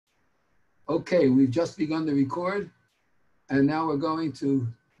Okay, we've just begun to record, and now we're going to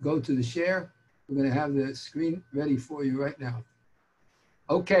go to the share. We're going to have the screen ready for you right now.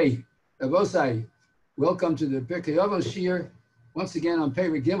 Okay, Rabosai, welcome to the Pirkei Avos Shiur. Once again on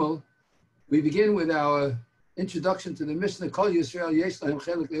Perek Gimel. We begin with our introduction to the Mishnah, Kol Yisrael Yesh Lahem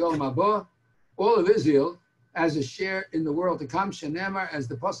Chelik Le'olam Haba. All of Israel has a share in the world to come, Shenemar, as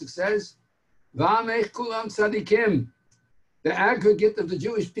the Pasuk says, V'amech Kulam Tzadikim. The aggregate of the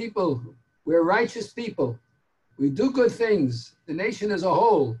Jewish people, we're righteous people. We do good things. The nation as a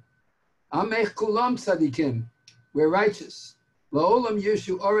whole. Amech Kulam Tzadikim. We're righteous. La'olam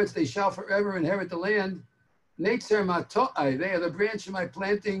Yishu Oretz, they shall forever inherit the land. Neitzer Mato'ai, they are the branch of my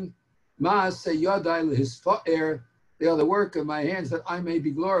planting. Ma'aseh Yodai Lehispa'er, they are the work of my hands that I may be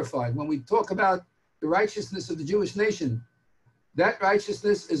glorified. When we talk about the righteousness of the Jewish nation, that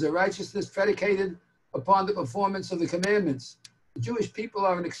righteousness is a righteousness predicated upon the performance of the commandments. The Jewish people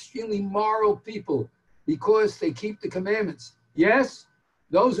are an extremely moral people because they keep the commandments. Yes,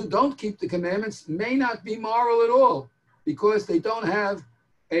 those who don't keep the commandments may not be moral at all because they don't have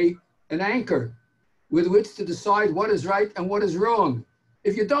an anchor with which to decide what is right and what is wrong.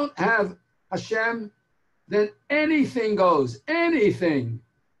 If you don't have Hashem, then anything goes, anything.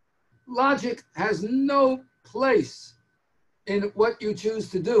 Logic has no place in what you choose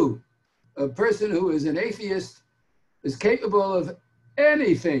to do. A person who is an atheist is capable of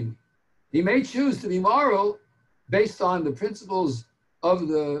anything. He may choose to be moral based on the principles of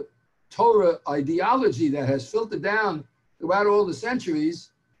the Torah ideology that has filtered down throughout all the centuries,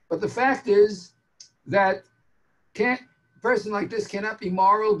 but the fact is that a person like this cannot be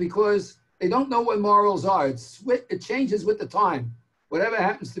moral because they don't know what morals are. It changes with the time. Whatever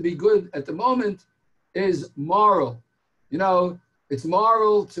happens to be good at the moment is moral. You know, it's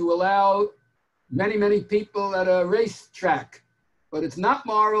moral to allow many people at a racetrack, but it's not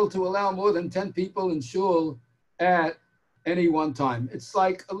moral to allow more than 10 people in shul at any one time. It's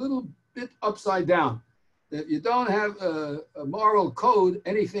like a little bit upside down. If you don't have a moral code,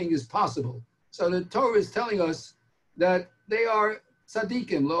 anything is possible. So the Torah is telling us that they are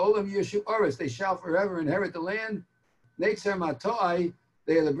tzaddikim, la'olam yishu oretz, they shall forever inherit the land. Neitzer mato'ai,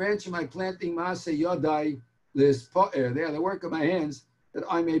 they are the branch of my planting, ma'aseh yodai lispo'er, they are the work of my hands, that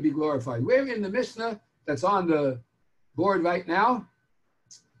I may be glorified. We're in the Mishnah that's on the board right now.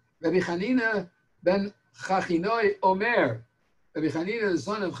 Rabbi Chanina ben Chachinoi Omer, Rabbi Chanina, the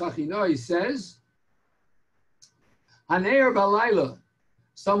son of Chachinoi, says, Haneir balayla,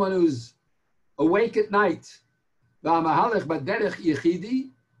 someone who's awake at night, v'amahalech baderech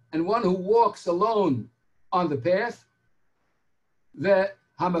yechidi, and one who walks alone on the path,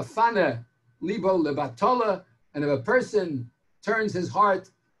 v'hamafana libo levatola, and if a person turns his heart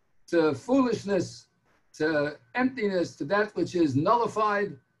to foolishness, to emptiness, to that which is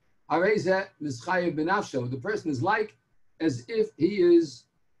nullified, harezeh mischayev benafsho, the person is like as if he is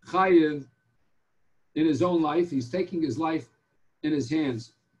chayev in his own life. He's taking his life in his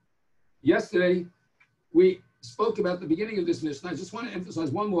hands. Yesterday, we spoke about the beginning of this Mishnah. I just want to emphasize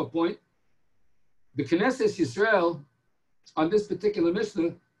one more point. The Knesset Yisrael, on this particular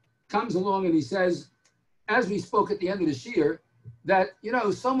Mishnah, comes along and he says, as we spoke at the end of the Shiur, that, you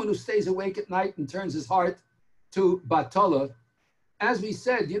know, someone who stays awake at night and turns his heart to Batola, as we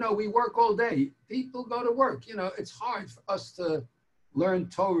said, you know, we work all day. People go to work. You know, it's hard for us to learn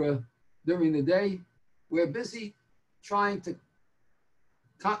Torah during the day. We're busy trying to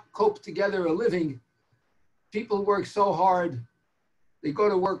cope together a living. People work so hard. They go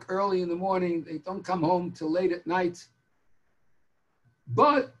to work early in the morning. They don't come home till late at night.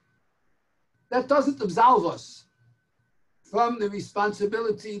 But that doesn't absolve us from the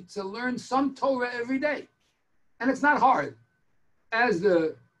responsibility to learn some Torah every day. And it's not hard. As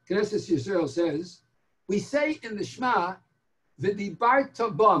the Knesset Yisrael says, we say in the Shema, V'dibar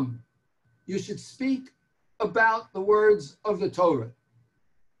tabam, you should speak about the words of the Torah.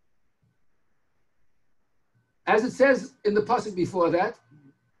 As it says in the pasuk before that,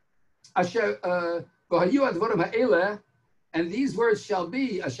 Asher v'hayu advarim ha'eleh, and these words shall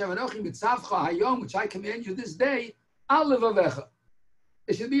be, Asher anochi mitzavcha hayom, which I command you this day, al levavecha.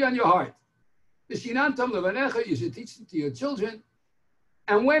 It should be on your heart. V'shinantam levanecha, you should teach them to your children.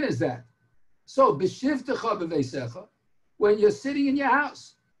 And when is that? So, b'shivtecha b'veisecha, when you're sitting in your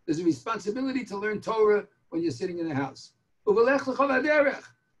house. There's a responsibility to learn Torah when you're sitting in the house. Uvelech lecha v'derech,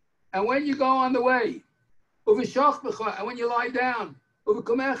 and when you go on the way. Uveshachbecha, and when you lie down.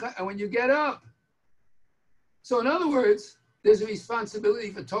 Uvekomecha, and when you get up. So in other words, there's a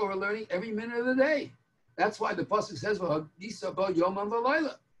responsibility for Torah learning every minute of the day. That's why the pasuk says,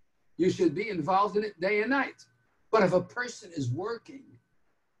 you should be involved in it day and night. But if a person is working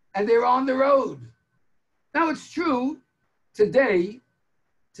and they're on the road. Now it's true, today,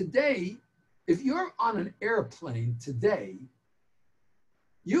 if you're on an airplane today,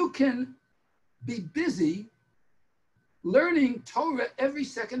 you can be busy learning Torah every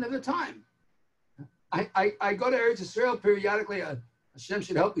second of the time. I go to Eretz Israel periodically. Hashem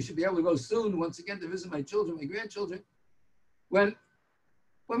should help. We should be able to go soon once again to visit my children, my grandchildren. When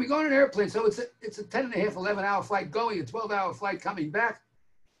we go on an airplane, so it's a 10 and a half, 11-hour flight going, a 12-hour flight coming back.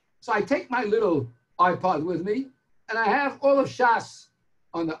 So I take my little iPod with me, and I have all of Shas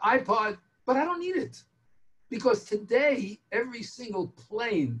on the iPod, but I don't need it. Because today, every single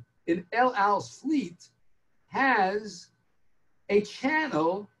plane in El Al's fleet has a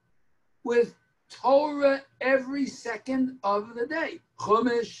channel with Torah every second of the day.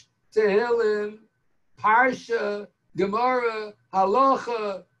 Chumash, Tehillim, Parsha, Gemara,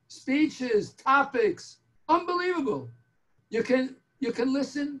 Halacha, speeches, topics. Unbelievable. You can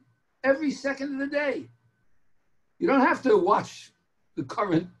listen every second of the day. You don't have to watch the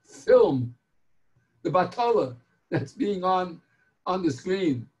current film, the Batola that's being on the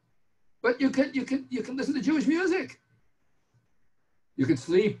screen. But you can listen to Jewish music. You can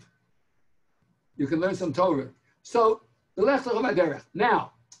sleep. You can learn some Torah. So the Lech Lecha B'Derech.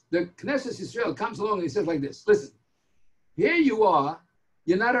 Now, the Knesset Yisrael comes along and he says like this: listen, here you are.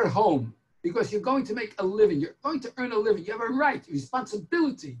 You're not at home because you're going to make a living. You're going to earn a living. You have a right, a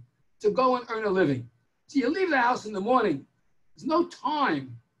responsibility to go and earn a living. So you leave the house in the morning. There's no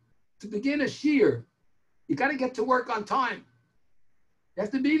time to begin a shiur. You got to get to work on time. You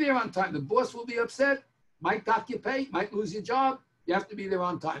have to be there on time. The boss will be upset, might dock your pay, might lose your job. You have to be there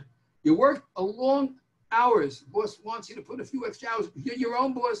on time. You work a long hours. The boss wants you to put a few extra hours. If you're your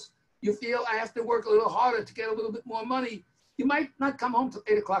own boss, you feel I have to work a little harder to get a little bit more money. You might not come home till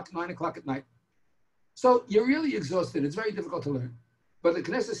 8 o'clock, 9 o'clock at night. So you're really exhausted. It's very difficult to learn. But the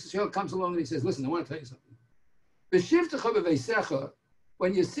Knesset Yisrael comes along and he says, listen, I want to tell you something.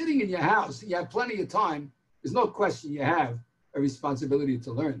 When you're sitting in your house, you have plenty of time. There's no question you have a responsibility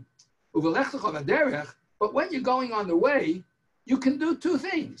to learn. But when you're going on the way, you can do two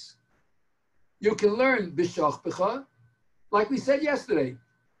things. You can learn b'shach b'cha, like we said yesterday,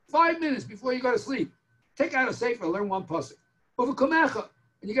 5 minutes before you go to sleep. Take out a sefer, learn one pasuk. Uvakumecha,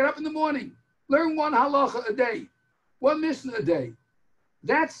 and you get up in the morning, learn one halacha a day, one mishnah a day.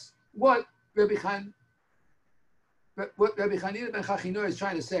 That's what Rabbi Chanina ben Chachinor is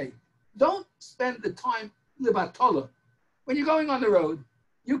trying to say. Don't spend the time libatola. When you're going on the road,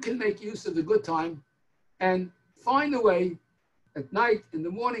 you can make use of the good time and find a way at night, in the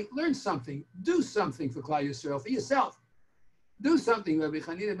morning, learn something, do something for Klal Yisrael, for yourself. Do something, Rabbi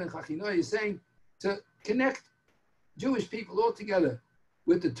Chanina ben Chachinor is saying, to connect Jewish people all together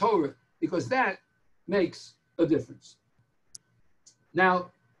with the Torah, because that makes a difference.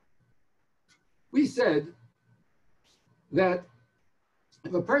 Now, we said that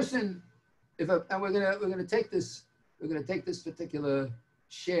if a person, and we're gonna take this particular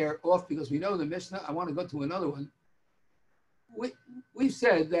share off because we know the Mishnah. I want to go to another one. We've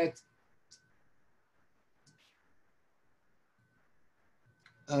said that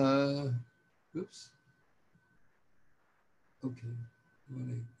oops. Okay.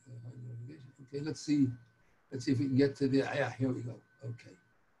 Okay, let's see if we can get to the, yeah, here we go. Okay.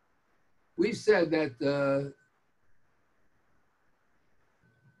 We've said that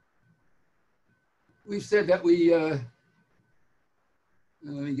we let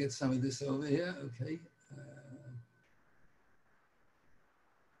me get some of this over here. Okay.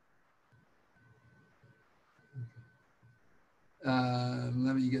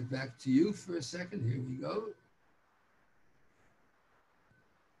 Let me get back to you for a second. Here we go.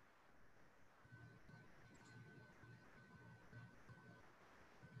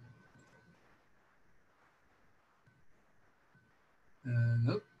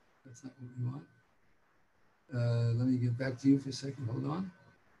 Nope, that's not what we want. Let me get back to you for a second. Hold on.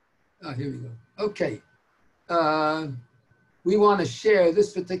 Here we go. Okay. We want to share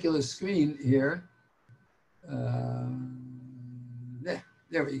this particular screen here.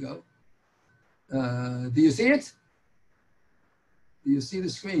 There we go. Do you see it? Do you see the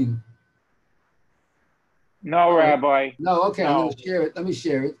screen? No, Rabbi. No, okay, no. I'm going to share it. Let me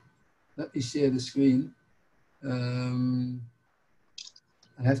share it. Let me share the screen. I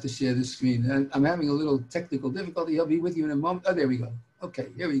have to share the screen. And I'm having a little technical difficulty. I'll be with you in a moment. Oh, there we go. Okay,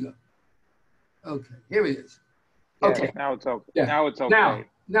 here we go. Okay, here it is. Okay. Yeah, now it's okay. Yeah. Now it's okay.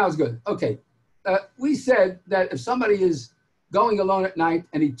 Now it's good. Okay. We said that if somebody is going alone at night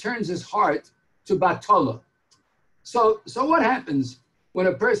and he turns his heart to Batola. So what happens when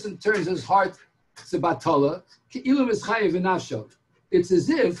a person turns his heart to Batola? it's as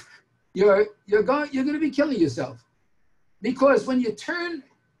if you're going to be killing yourself. Because when you turn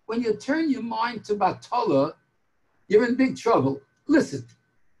your mind to Batala, you're in big trouble. Listen,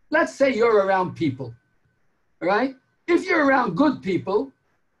 let's say you're around people, all right? If you're around good people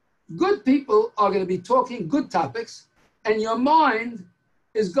are going to be talking good topics, and your mind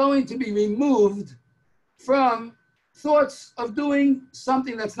is going to be removed from thoughts of doing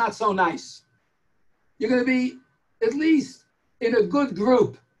something that's not so nice. You're going to be at least in a good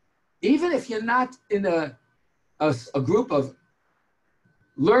group, even if you're not in a group of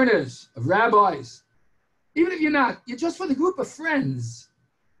learners, of rabbis. Even if you're not, you're just with a group of friends.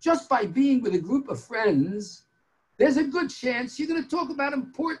 Just by being with a group of friends, there's a good chance you're going to talk about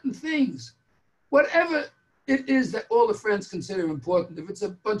important things. Whatever it is that all the friends consider important. If it's a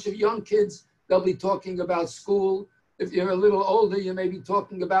bunch of young kids, they'll be talking about school. If you're a little older, you may be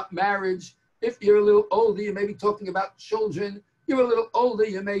talking about marriage. If you're a little older, you may be talking about children. You're a little older,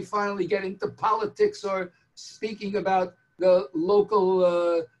 you may finally get into politics or speaking about the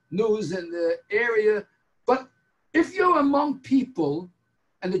local news in the area. But if you're among people,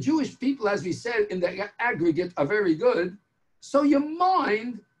 and the Jewish people, as we said, in the aggregate are very good, so your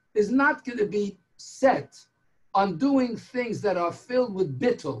mind is not going to be set on doing things that are filled with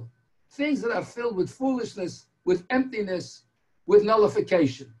bittul, things that are filled with foolishness, with emptiness, with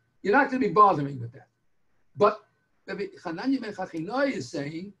nullification. You're not going to be bothering with that. But Rabbi Chananya ben Chachinoi is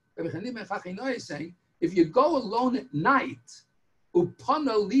saying, if you go alone at night,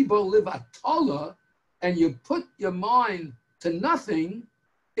 upana libo livatola, and you put your mind to nothing,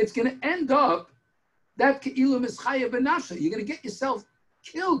 it's going to end up that ke'ilu mischaya benasha. You're going to get yourself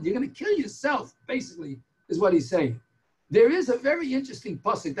killed. You're going to kill yourself, basically, is what he's saying. There is a very interesting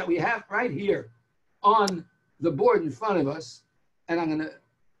pasuk that we have right here on the board in front of us, and I'm going to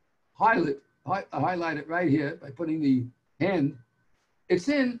highlight it right here by putting the hand. It's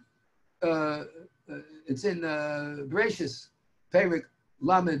in Bereshis, Perek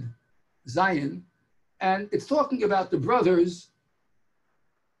Lamed Zion, and it's talking about the brothers.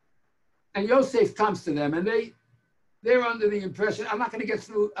 And Yosef comes to them, and they're under the impression. I'm not going to get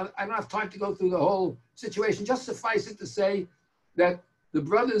through. I don't have time to go through the whole situation. Just suffice it to say that the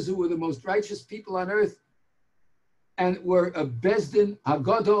brothers who were the most righteous people on earth and were a Bezdin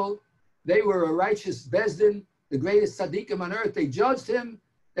Hagadol, they were a righteous Bezdin, the greatest tzaddikim on earth. They judged him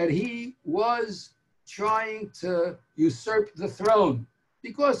that he was trying to usurp the throne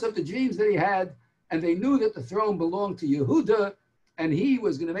because of the dreams that he had, and they knew that the throne belonged to Yehuda, and he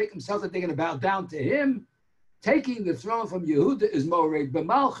was going to make himself that they're going to bow down to him. Taking the throne from Yehuda is Mored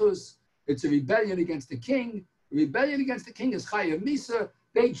B'Malchus. It's a rebellion against the king. A rebellion against the king is Chayav Misa.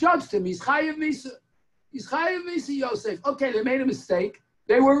 They judged him. He's Chayav Misa. He's Chayav Misa, Yosef. Okay, they made a mistake.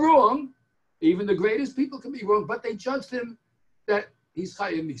 They were wrong. Even the greatest people can be wrong, but they judged him that he's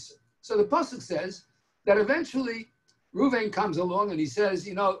Chayav Misa. So the pasuk says that eventually Reuven comes along and he says,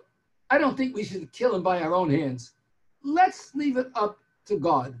 I don't think we should kill him by our own hands. Let's leave it up to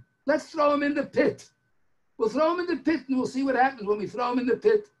God. Let's throw him in the pit. We'll throw him in the pit and we'll see what happens when we throw him in the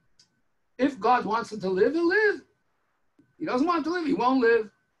pit. If God wants him to live, he'll live. He doesn't want him to live, he won't live.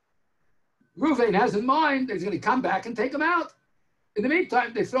 Reuven has in mind that he's going to come back and take him out. In the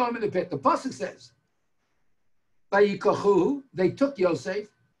meantime, they throw him in the pit. The pasuk says, Vayikachu, they took Yosef,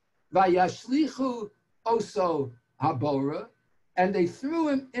 Vayashlichu oso habora, and they threw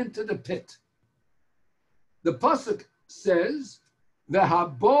him into the pit. The pasuk says, the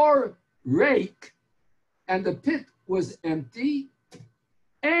habor rake, and the pit was empty.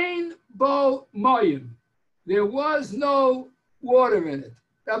 Ein bo moyim, there was no water in it.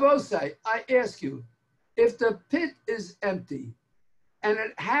 Rabosai, I ask you, if the pit is empty and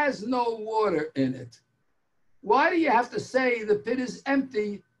it has no water in it, why do you have to say the pit is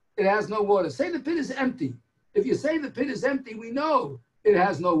empty, it has no water? Say the pit is empty. If you say the pit is empty, we know it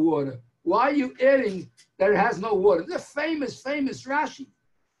has no water. Why are you adding that it has no water? The famous Rashi.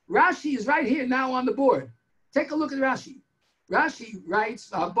 Rashi is right here now on the board. Take a look at Rashi. Rashi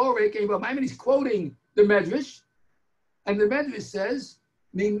writes, he's quoting the Medrash, and the Medrash says,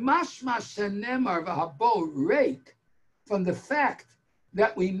 from the fact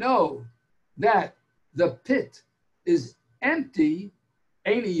that we know that the pit is empty,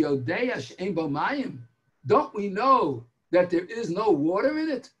 don't we know that there is no water in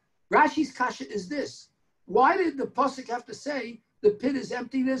it? Rashi's kasha is this. Why did the pasuk have to say the pit is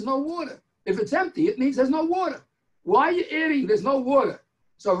empty, there's no water? If it's empty, it means there's no water. Why are you adding there's no water?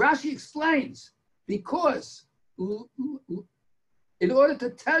 So Rashi explains, because in order to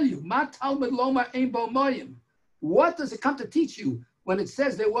tell you, Ma Talmud Loma Ein Bo Mayim, what does it come to teach you when it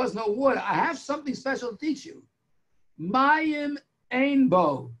says there was no water? I have something special to teach you. Mayim ein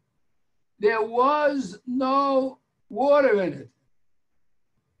bo. There was no water in it.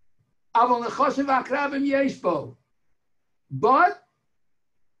 Aval nechoshev akrabim yesh bo. But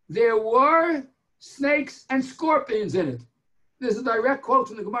there were snakes and scorpions in it. There's a direct quote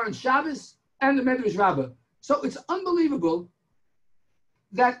from the Gemara in Shabbos and the Medrash Rabbah. So it's unbelievable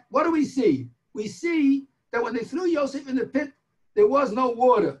that, what do we see? We see that when they threw Yosef in the pit, there was no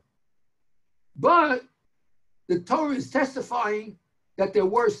water. But the Torah is testifying that there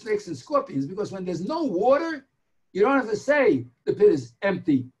were snakes and scorpions, because when there's no water, you don't have to say the pit is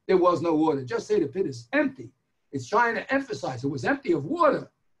empty, there was no water. Just say the pit is empty. It's trying to emphasize it was empty of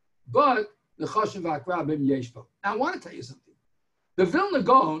water, but the Choshev Akrabim Yeshbo. Now I want to tell you something. The Vilna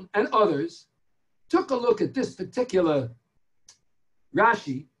Gaon and others took a look at this particular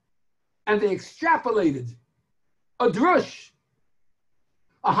Rashi, and they extrapolated a drush,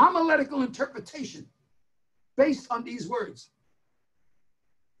 a homiletical interpretation based on these words.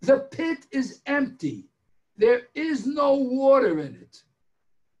 The pit is empty. There is no water in it.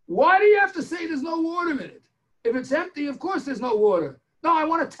 Why do you have to say there's no water in it? If it's empty, of course there's no water. No, I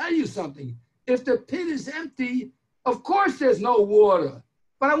want to tell you something. If the pit is empty, of course there's no water.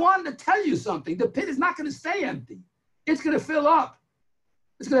 But I wanted to tell you something. The pit is not going to stay empty. It's going to fill up.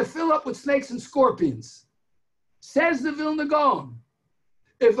 It's going to fill up with snakes and scorpions. Says the Vilna Gaon,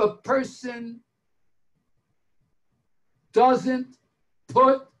 if a person doesn't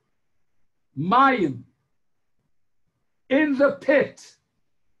put mayim in the pit,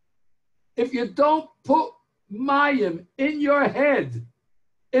 if you don't put mayim in your head,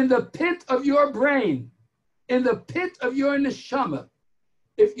 in the pit of your brain, in the pit of your neshama,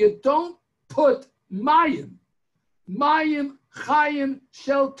 if you don't put mayim chayim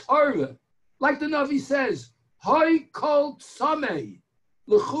shel Torah, like the Navi says, Hoy kol tzamei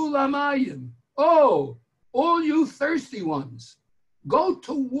l'chul hamayim. Oh, all you thirsty ones, go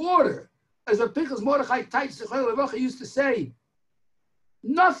to water. As a Pinchas Mordechai Tait Zechor Levacha used to say,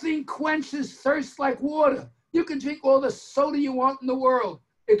 nothing quenches thirst like water. You can drink all the soda you want in the world.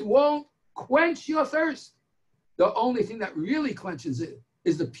 It won't quench your thirst. The only thing that really quenches it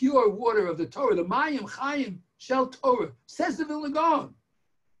is the pure water of the Torah, the Mayim Chayim Shel Torah, says the Vilna Gaon.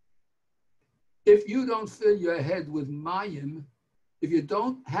 If you don't fill your head with Mayim, if you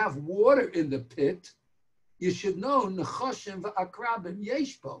don't have water in the pit, you should know Nechoshem v'akrabim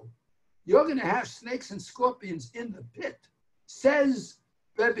yeshbo. You're going to have snakes and scorpions in the pit. Says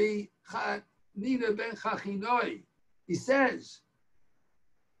Rabbi Nina ben Chachinoi. He says,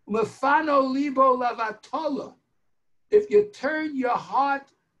 Mefano libo lavatola. If you turn your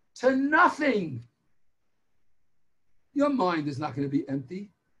heart to nothing, your mind is not going to be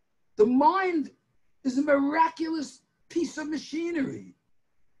empty. The mind is a miraculous piece of machinery.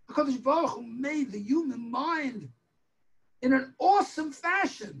 HaKadosh Baruch Hu made the human mind in an awesome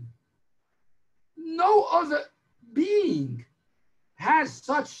fashion. No other being has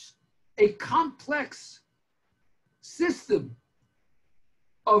such a complex system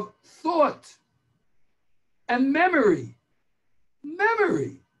of thought and memory.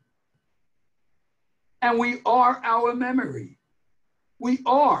 And we are our memory. We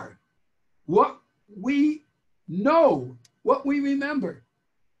are what we know, what we remember.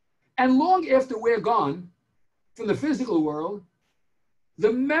 And long after we're gone from the physical world,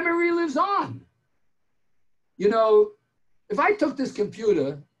 the memory lives on. You know, if I took this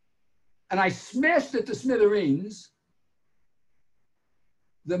computer and I smashed it to smithereens,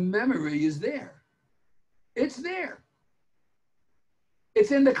 the memory is there. It's there.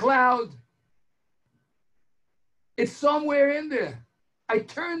 It's in the cloud. It's somewhere in there. I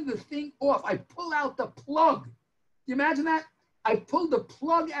turn the thing off. I pull out the plug. Do you imagine that? I pull the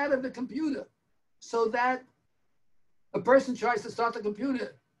plug out of the computer so that a person tries to start the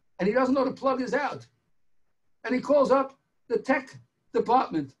computer and he doesn't know the plug is out. And he calls up the tech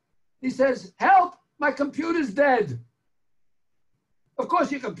department. He says, help, my computer's dead. Of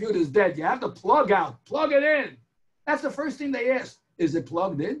course your computer's dead. You have the plug out. Plug it in. That's the first thing they ask. Is it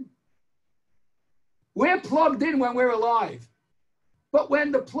plugged in? We're plugged in when we're alive. But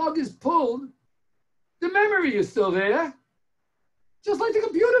when the plug is pulled, the memory is still there. Just like the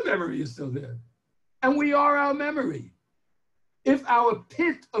computer memory is still there. And we are our memory. If our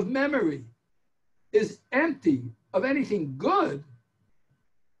pit of memory is empty of anything good,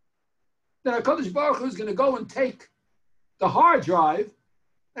 then HaKadosh Baruch Hu is going to go and take the hard drive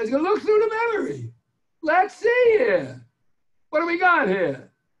and he's going to look through the memory. Let's see here. What do we got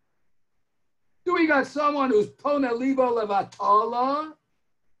here? Do we got someone who's pona libo levatala?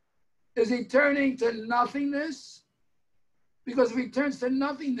 Is he turning to nothingness? Because if he turns to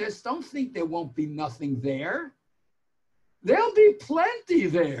nothingness, don't think there won't be nothing there. There'll be plenty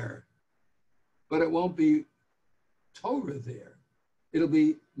there, but it won't be Torah there. It'll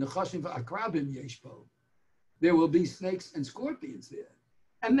be Nechashim v'akrabim yeshbo. There will be snakes and scorpions there.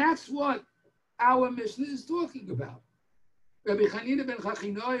 And that's what our Mishnah is talking about. Rabbi Chanina ben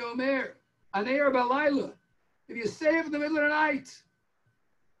Chachinoi Omer, Aneir Balayla, if you stay up in the middle of the night,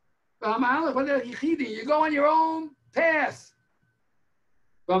 you go on your own path,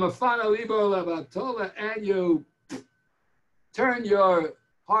 and you turn your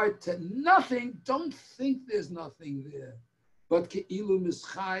heart to nothing, don't think there's nothing there. But you're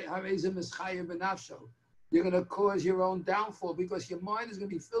going to cause your own downfall because your mind is going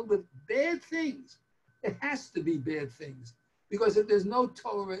to be filled with bad things. It has to be bad things. Because if there's no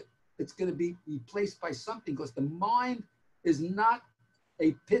Torah, it's going to be replaced by something, because the mind is not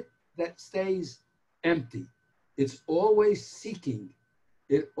a pit that stays empty. It's always seeking.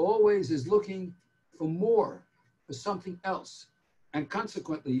 It always is looking for more, for something else. And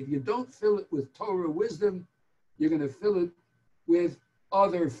consequently, if you don't fill it with Torah wisdom, you're going to fill it with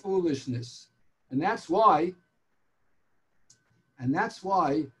other foolishness. And that's why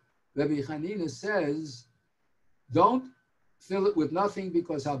Rabbi Chanina says, don't fill it with nothing,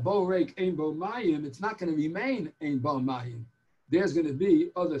 because habo reik ein bo mayim, it's not going to remain ein bo mayim. There's going to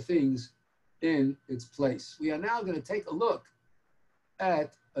be other things in its place. We are now going to take a look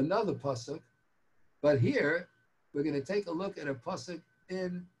at another pasuk, but here we're going to take a look at a pasuk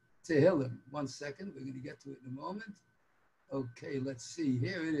in Tehillim. 1 second, we're going to get to it in a moment. Okay, let's see.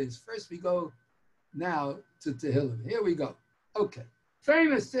 Here it is. First we go now to Tehillim. Here we go. Okay.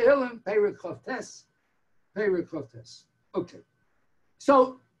 Famous Tehillim, Perek Chavtes. Perek Chavtes. Okay.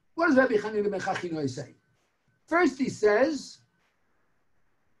 So what does Rabbi Chanina ben Chachinoi say? First he says,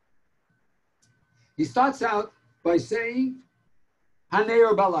 he starts out by saying,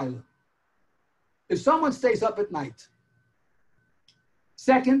 Haneir Balayla. If someone stays up at night.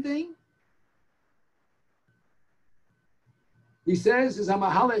 Second thing, he says, is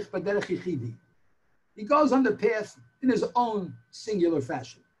Hamahalech Baderech Yichidi. He goes on the path in his own singular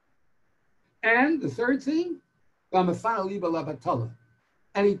fashion. And the third thing, and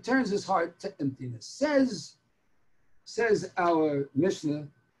he turns his heart to emptiness. Says our Mishnah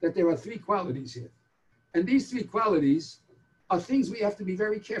that there are 3 qualities here. And these 3 qualities are things we have to be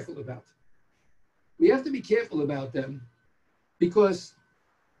very careful about. We have to be careful about them because,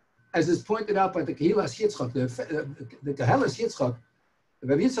 as is pointed out by the Kehilas Yitzchak, the Kehilas Yitzchak,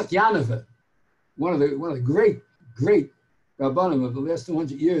 Rabbi Yitzchak Yanova, one of the great Rabbanim of the last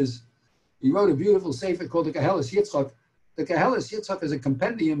 200 years, he wrote a beautiful sefer called the Kehilas Yitzchak. The Kehilas Yitzchak is a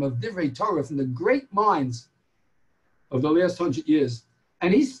compendium of Divrei Torah from the great minds of the last 100 years.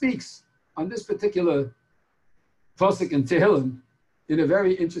 And he speaks on this particular pasuk in Tehillim in a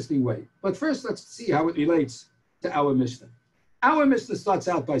very interesting way. But first, let's see how it relates to our Mishnah. Our Mishnah starts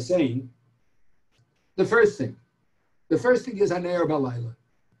out by saying, the first thing is Haneir Balayla.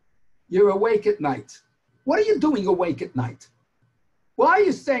 You're awake at night. What are you doing awake at night? Why are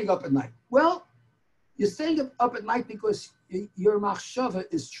you staying up at night? Well, you're staying up at night because your machshava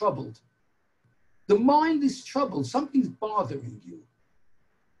is troubled. The mind is troubled. Something's bothering you.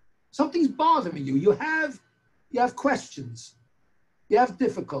 Something's bothering you. You have questions. You have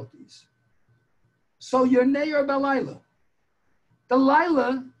difficulties. So you're Neir Balayla. The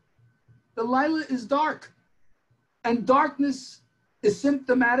Laila is dark. And darkness is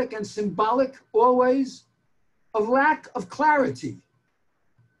symptomatic and symbolic always of lack of clarity.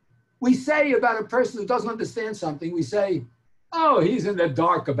 We say about a person who doesn't understand something, we say, oh, he's in the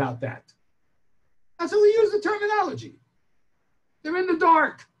dark about that. That's how we use the terminology. They're in the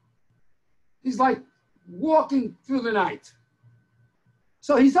dark. He's like walking through the night.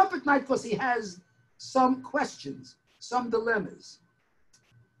 So he's up at night because he has some questions, some dilemmas.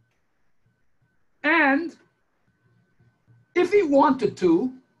 And if he wanted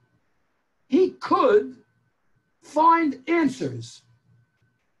to, he could find answers.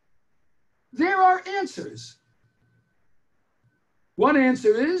 There are answers. One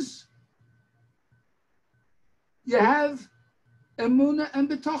answer is you have emunah and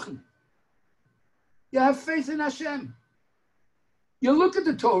betochen. You have faith in Hashem. You look at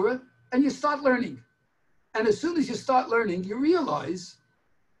the Torah and you start learning. And as soon as you start learning, you realize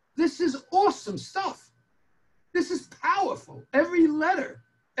this is awesome stuff. This is powerful. Every letter,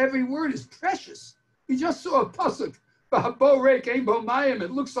 every word is precious. You just saw a pasuk,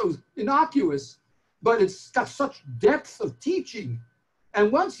 it looks so innocuous, but it's got such depth of teaching. And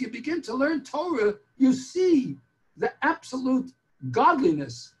once you begin to learn Torah, you see the absolute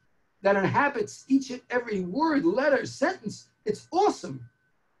godliness that inhabits each and every word, letter, sentence. It's awesome.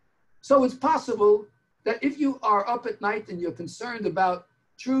 So it's possible that if you are up at night and you're concerned about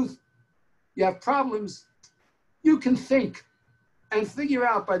truth, you have problems, you can think and figure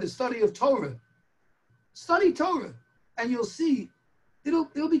out by the study of Torah. Study Torah, and you'll see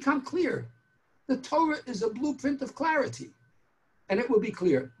it'll become clear. The Torah is a blueprint of clarity, and it will be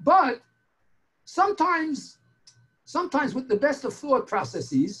clear. But sometimes with the best of thought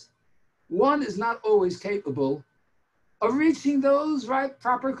processes, one is not always capable of reaching those right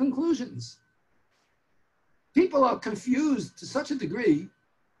proper conclusions. People are confused to such a degree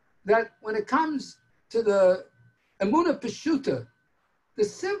that when it comes to the Emunah Peshuta, the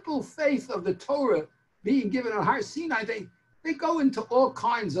simple faith of the Torah being given on Har Sinai, they go into all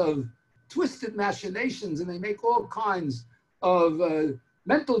kinds of twisted machinations, and they make all kinds of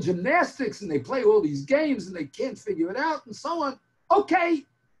mental gymnastics, and they play all these games, and they can't figure it out, and so on. Okay,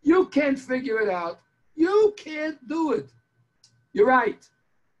 you can't figure it out. You can't do it. You're right.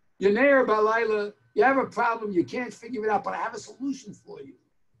 You're Ne'er Balayla. You have a problem. You can't figure it out, but I have a solution for you.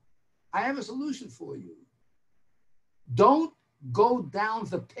 I have a solution for you. Don't go down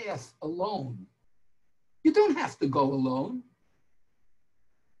the path alone. You don't have to go alone.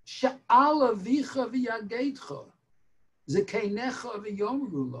 Sha'al avicha v'yageitcha, zekeinecha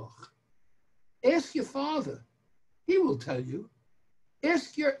v'yomru loch. Ask your father. He will tell you.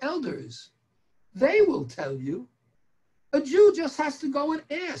 Ask your elders. They will tell you. A Jew just has to go and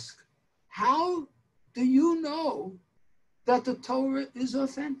ask. How do you know that the Torah is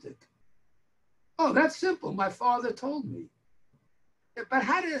authentic? Oh, that's simple. My father told me. But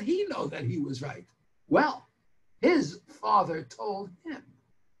how did he know that he was right? Well, his father told him.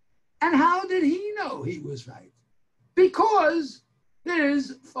 And how did he know he was right? Because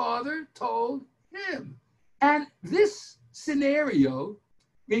his father told him. And this scenario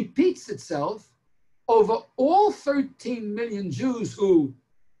repeats itself over all 13 million Jews who,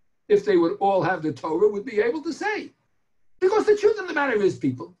 if they would all have the Torah, would be able to say. Because the truth of the matter is,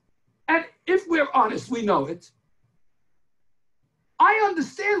 people, and if we're honest, we know it. I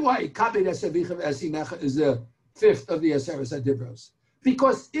understand why Kabed Esavicha Esinecha is the fifth of the Aseres HaDibros.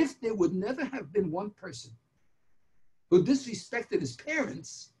 Because if there would never have been one person who disrespected his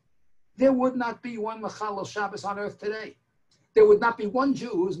parents, there would not be one Mechalel Shabbos on earth today. There would not be one Jew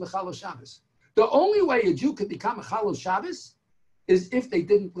who is Mechalel Shabbos. The only way a Jew could become Mechalel Shabbos is if they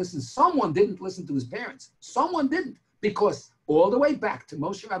didn't listen. Someone didn't listen to his parents. Someone didn't. Because all the way back to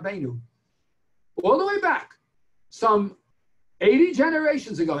Moshe Rabbeinu, all the way back, some 80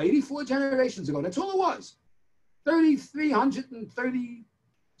 generations ago, 84 generations ago, that's all it was. 3,330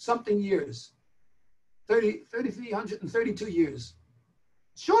 something years, 3,332 years.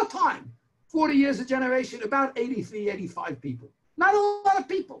 Short time, 40 years a generation, about 83, 85 people. Not a lot of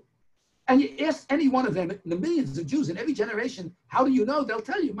people. And you ask any one of them, the millions of Jews in every generation, how do you know? They'll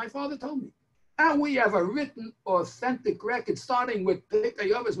tell you, my father told me. And we have a written, authentic record, starting with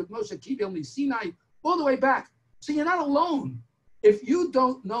Pirkei Avos, with Moshe Kibel Sinai, all the way back. So you're not alone. If you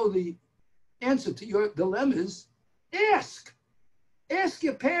don't know the answer to your dilemmas, ask. Ask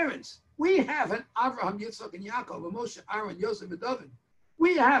your parents. We have an Avraham, Yitzchak, and Yaakov, a Moshe, Aaron, Yosef, and David.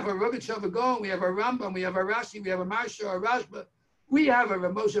 We have a Rabbi Gaon, we have a Rambam, we have a Rashi, we have a Marsha, a Rashba. We have a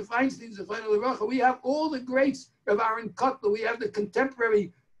Rav Moshe Feinstein, Zechleinu L'Rocha. We have all the greats of Aaron Kotler. We have the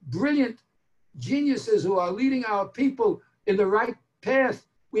contemporary, brilliant geniuses who are leading our people in the right path.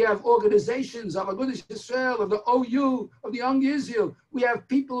 We have organizations of Agudas Yisrael, of the OU, of the Young Israel. We have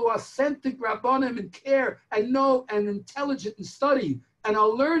people who are authentic Rabbanim and care and know and intelligent and study and are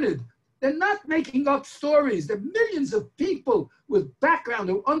learned. They're not making up stories. There are millions of people with background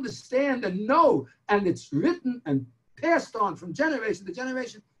who understand and know, and it's written and passed on from generation to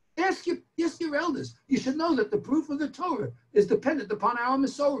generation. Ask your elders. You should know that the proof of the Torah is dependent upon our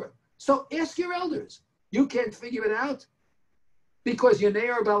Masorah. So ask your elders. You can't figure it out because you're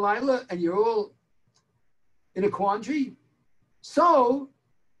Ne'er Balayla and you're all in a quandary. So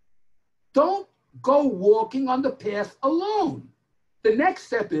don't go walking on the path alone. The next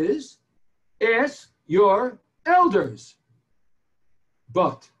step is ask your elders.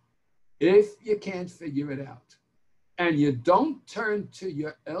 But if you can't figure it out and you don't turn to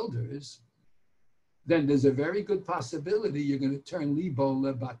your elders, then there's a very good possibility you're going to turn libo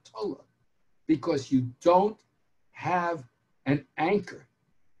lebatola because you don't have an anchor.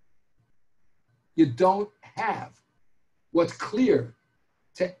 You don't have what's clear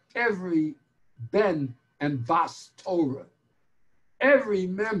to every Ben and Bas Torah, every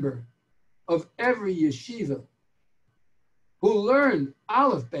member of every yeshiva who learned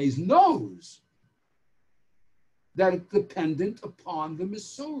Aleph Beis knows that it's dependent upon the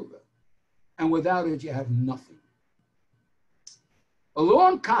Masorah. And without it, you have nothing.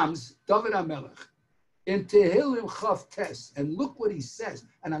 Along comes David HaMelech, in Tehillim Chav Tes, and look what he says.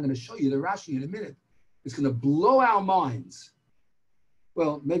 And I'm going to show you the Rashi in a minute. It's going to blow our minds.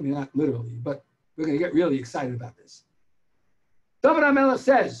 Well, maybe not literally, but we're going to get really excited about this. David HaMelech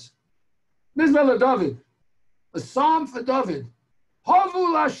says, Mizmor David, a psalm for David. Havu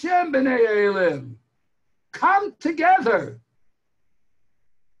Lashem b'nei Elim. Come together,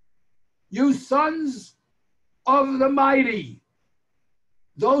 you sons of the mighty,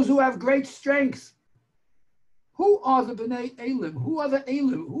 those who have great strength. Who are the B'nai Elim? Who are the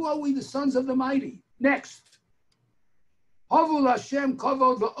Elim? Who are we, the sons of the mighty? Next. Havu Lashem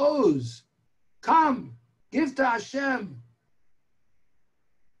kavod v'oz. Come, give to Hashem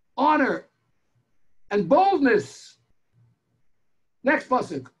honor and boldness. Next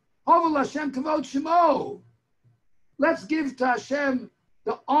pasuk. Havu Lashem kavod shemo. Let's give to Hashem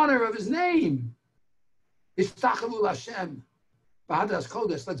the honor of his name. Ishtachavu Hashem. B'hadas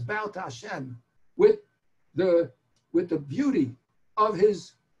kodesh. Let's bow to Hashem with the beauty of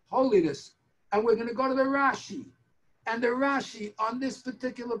his holiness. And we're going to go to the Rashi. And the Rashi on this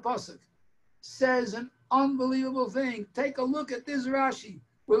particular pasuk says an unbelievable thing. Take a look at this Rashi.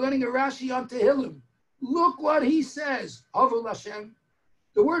 We're learning a Rashi on Tehillim. Look what he says. Havu Lashem.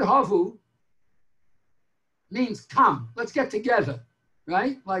 The word havu means come. Let's get together.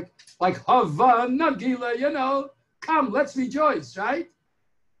 Right? Like hava nagila, come, let's rejoice, right?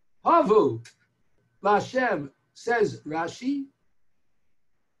 Havu Lashem, says Rashi,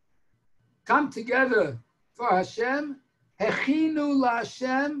 come together for Hashem. Hechinu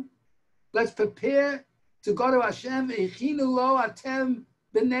LaHashem, let's prepare to go to Hashem. Hechinu lo atem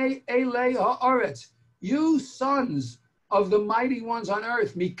b'nei elei ha'aretz, you sons of the mighty ones on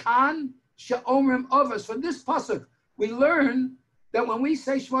earth. Mikan she'omrim avos. From this pasuk, we learn that when we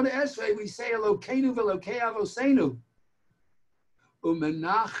say Shemona Esrei, we say Elokeinu v'Elokei Avoseinu.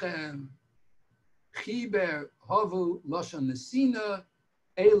 Umenachem Chiber Havu Lashon Nesina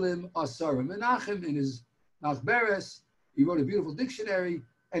Elim Asara. Menachem, in his Machberes, he wrote a beautiful dictionary,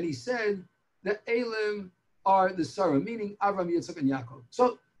 and he said that Elim are the Sarah, meaning Avram, Yitzchak, and Yaakov.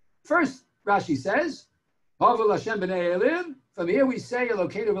 So first, Rashi says, Havu Lashem b'nei Elim. From here we say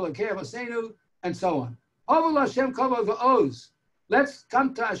Elokeinu v'Elokei Avoseinu, and so on. Havu Lashem kavod v'oz. Let's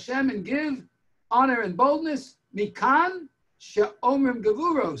come to Hashem and give honor and boldness. Mikan she'omrim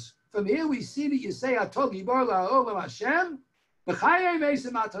gevuros. From here we see that you say Atol Gibor la'olam Hashem. B'chayei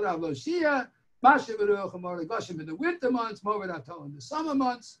mesim atarav loshia. Mashe v'ruach amor legoshim in the winter months. Mored atol in the summer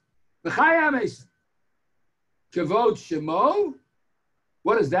months. B'chayei mesim. Kavod shemo.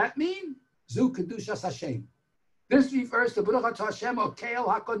 What does that mean? Zu kedushas Hashem. This refers to Baruch Atah Hashem or Keil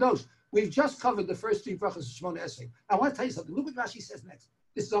HaKadosh. We've just covered the first three brachas of Shemona Esrei. I want to tell you something. Look what Rashi says next.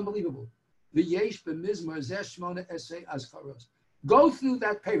 This is unbelievable. V'yesh b'mizmor zeh Shemona Esrei azkaros. Go through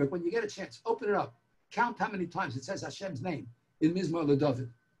that parak when you get a chance. Open it up. Count how many times it says Hashem's name in Mizmor LeDavid.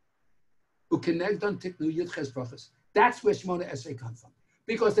 U'kenegdon tiknu yitches brachas. That's where Shemona Esrei comes from.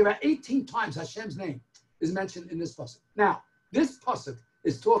 Because there are 18 times Hashem's name is mentioned in this pasuk. Now, this pasuk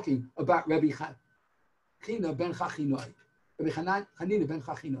is talking about Rabbi Chanina ben Chachinoi. Rabbi Chanina ben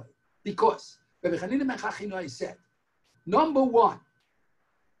Chachinoi. Because Rabbi Chanina ben Chachinoi said, number one,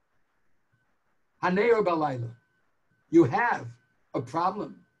 Haneir Balayla, you have a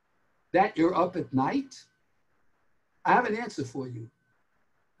problem that you're up at night? I have an answer for you.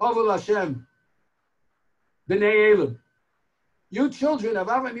 Havu Lashem b'nei Elim. You children of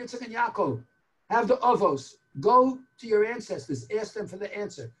Avraham, Yitzchak, and Yaakov have the avos. Go to your ancestors. Ask them for the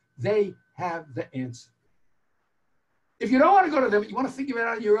answer. They have the answer. If you don't want to go to them, you want to figure it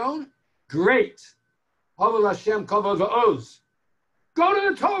out on your own, great. Havu Lashem kavod v'oz. Go to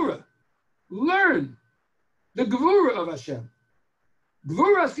the Torah. Learn the Gevura of Hashem.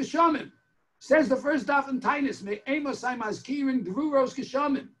 Gevuras Geshamim. Says the first daf in Tainus, Me'emosai mazkirin Gevuros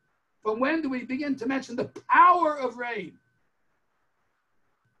Geshamim. From when do we begin to mention the power of rain?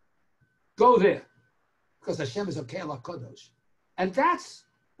 Go there. Because Hashem is a Keil HaKadosh. And that's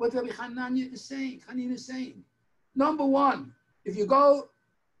what Rabbi Chanina is saying. Number one, if you go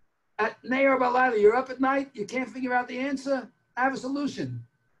at Neir Balayla, you're up at night, you can't figure out the answer, I have a solution.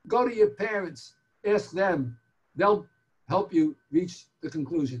 Go to your parents, ask them. They'll help you reach the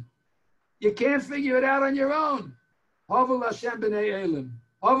conclusion. You can't figure it out on your own. Havu Lashem b'nei Elim.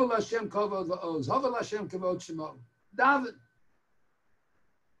 Havu Lashem kavod v'oz. Havu Lashem kavod shemo. David.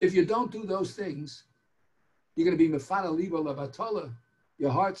 If you don't do those things, you're going to be mefana libo levatala.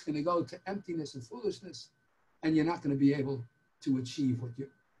 Your heart's going to go to emptiness and foolishness, and you're not going to be able to achieve what you're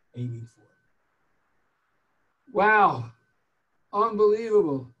aiming for. Wow.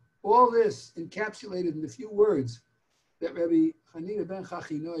 Unbelievable. All this encapsulated in a few words that Rabbi Chanina ben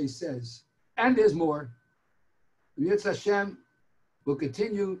Chachinoi says And there's more. Yitz Hashem will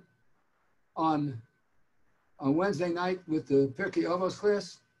continue on Wednesday night with the Pirkei Avos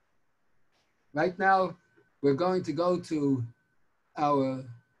class. Right now, we're going to go to our.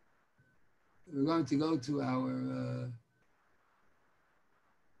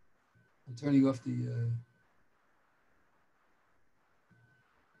 I'm turning off the.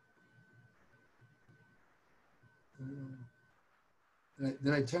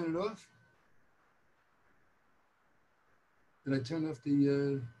 Did I turn it off? Did I turn off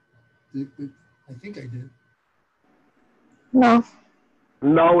the I think I did. No.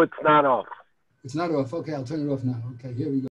 No, it's not off. It's not off. Okay, I'll turn it off now. Okay, here we go.